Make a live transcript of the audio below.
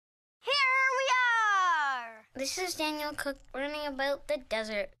This is Daniel Cook learning about the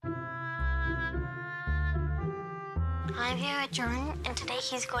desert. I'm here with Jordan, and today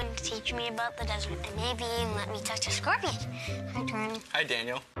he's going to teach me about the desert and maybe even let me touch a scorpion. Hi, Jordan. Hi,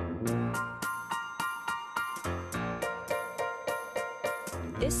 Daniel.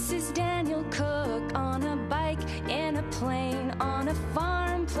 This is Daniel Cook on a bike, in a plane, on a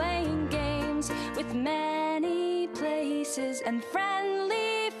farm, playing games with many places and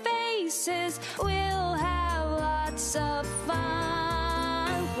friendly faces. We'll have lots of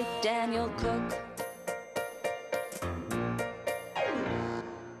fun with Daniel Cook.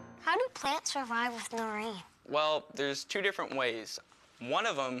 How do plants survive with no rain? Well, there's two different ways. One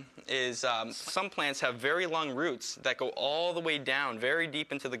of them is some plants have very long roots that go all the way down, very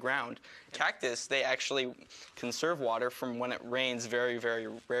deep into the ground. Cactus, they actually conserve water from when it rains very, very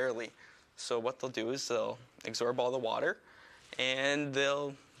rarely. So what they'll do is they'll absorb all the water, and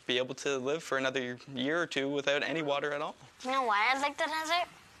they'll be able to live for another year or two without any water at all. You know why I like the desert?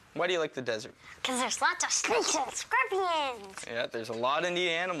 Why do you like the desert? Because there's lots of snakes and scorpions. Yeah, there's a lot of neat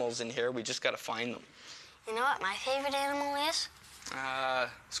animals in here. We just got to find them. You know what my favorite animal is?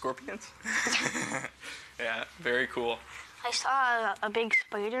 Scorpions? Yeah, very cool. I saw a big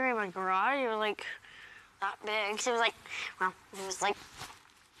spider in my garage. It was like that big. It was like, well, it was like.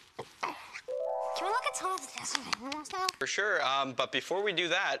 Can we look at some of the desert animals now? For sure, but before we do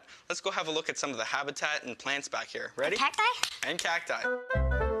that, let's go have a look at some of the habitat and plants back here. Ready? Cacti? And cacti.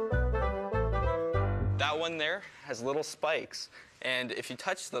 That one there has little spikes, and if you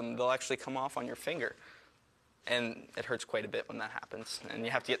touch them, they'll actually come off on your finger. And it hurts quite a bit when that happens. And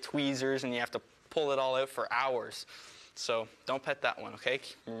you have to get tweezers, and you have to pull it all out for hours. So don't pet that one, okay?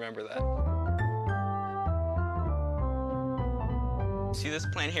 Remember that. See this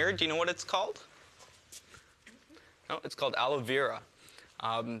plant here? Do you know what it's called? No, it's called aloe vera.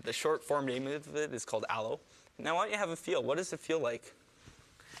 The short form name of it is called aloe. Now why don't you have a feel? What does it feel like?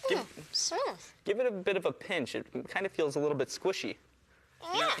 Smooth. Give it a bit of a pinch. It kind of feels a little bit squishy.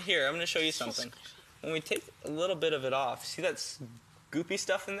 Yeah. Now, here, I'm going to show you something. When we take a little bit of it off, see that goopy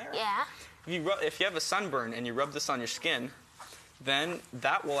stuff in there? Yeah. If you have a sunburn and you rub this on your skin, then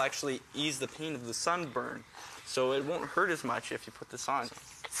that will actually ease the pain of the sunburn. So it won't hurt as much if you put this on. It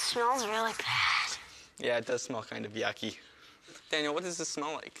smells really bad. Yeah, it does smell kind of yucky. Daniel, what does this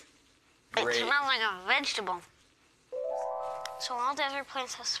smell like? It Great. smells like a vegetable. So all desert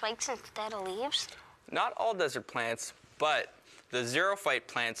plants have spikes instead of leaves? Not all desert plants, but the xerophyte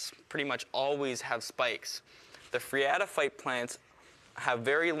plants pretty much always have spikes. The phreatophyte plants have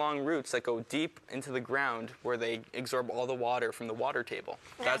very long roots that go deep into the ground where they absorb all the water from the water table.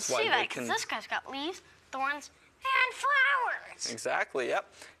 That's why they can. This guy's got leaves, thorns, and flowers. Exactly. Yep.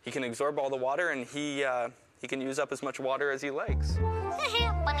 He can absorb all the water, and he can use up as much water as he likes.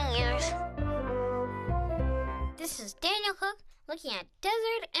 Bunny ears. This is Daniel Cook looking at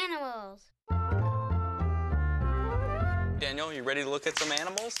desert animals. Daniel, you ready to look at some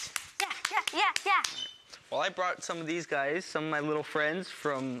animals? Yeah. Well, I brought some of these guys, some of my little friends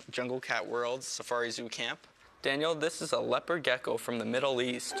from Jungle Cat World Safari Zoo Camp. Daniel, this is a leopard gecko from the Middle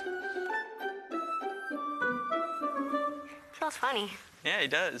East. Feels funny. Yeah, he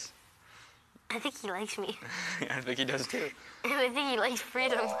does. I think he likes me. I think he does too. And I think he likes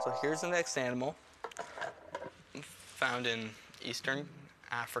freedom. So here's the next animal, found in Eastern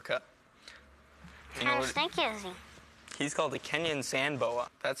Africa. What kind of snake is he? He's called the Kenyan sand boa.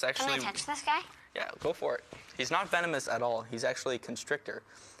 That's actually. Can I touch this guy? Yeah, go for it. He's not venomous at all. He's actually a constrictor.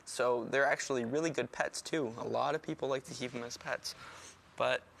 So they're actually really good pets too. A lot of people like to keep them as pets.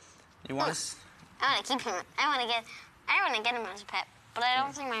 But you want to... I want to keep him. I want to get him as a pet. But I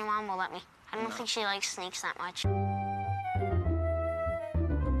don't think my mom will let me. I don't think she likes snakes that much.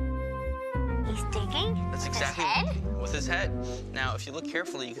 He's digging? That's exactly with his head. Now, if you look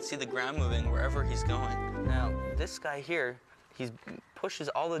carefully, you can see the ground moving wherever he's going. Now, this guy here, he pushes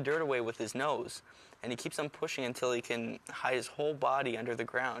all the dirt away with his nose, and he keeps on pushing until he can hide his whole body under the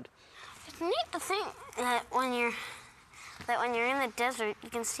ground. It's neat to think that when you're in the desert, you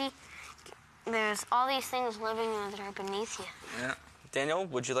can see there's all these things living that are beneath you. Yeah. Daniel,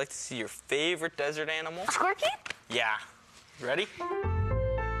 would you like to see your favorite desert animal? A scorpion? Yeah. Ready?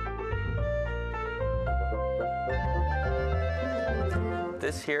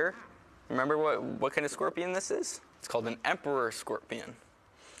 This here, remember what kind of scorpion this is? It's called an emperor scorpion.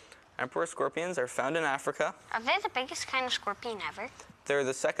 Emperor scorpions are found in Africa. Are they the biggest kind of scorpion ever? They're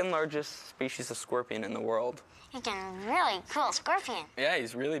the second largest species of scorpion in the world. He's a really cool scorpion. Yeah,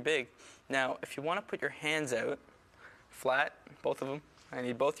 he's really big. Now, if you want to put your hands out, flat, both of them, I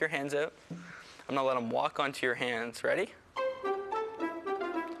need both your hands out. I'm gonna let them walk onto your hands. Ready?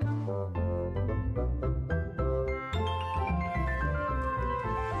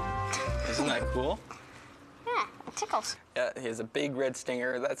 Isn't that cool? Yeah, it tickles. Yeah, he has a big red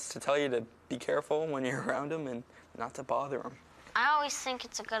stinger. That's to tell you to be careful when you're around him and not to bother him. I always think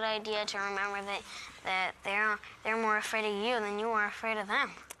it's a good idea to remember that they're more afraid of you than you are afraid of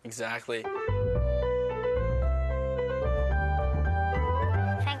them. Exactly.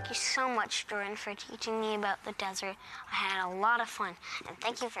 Thank you so much, Jordan, for teaching me about the desert. I had a lot of fun. And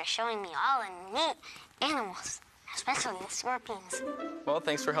thank you for showing me all the neat animals, especially the scorpions. Well,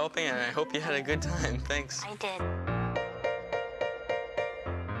 thanks for helping, and I hope you had a good time. Thanks. I did.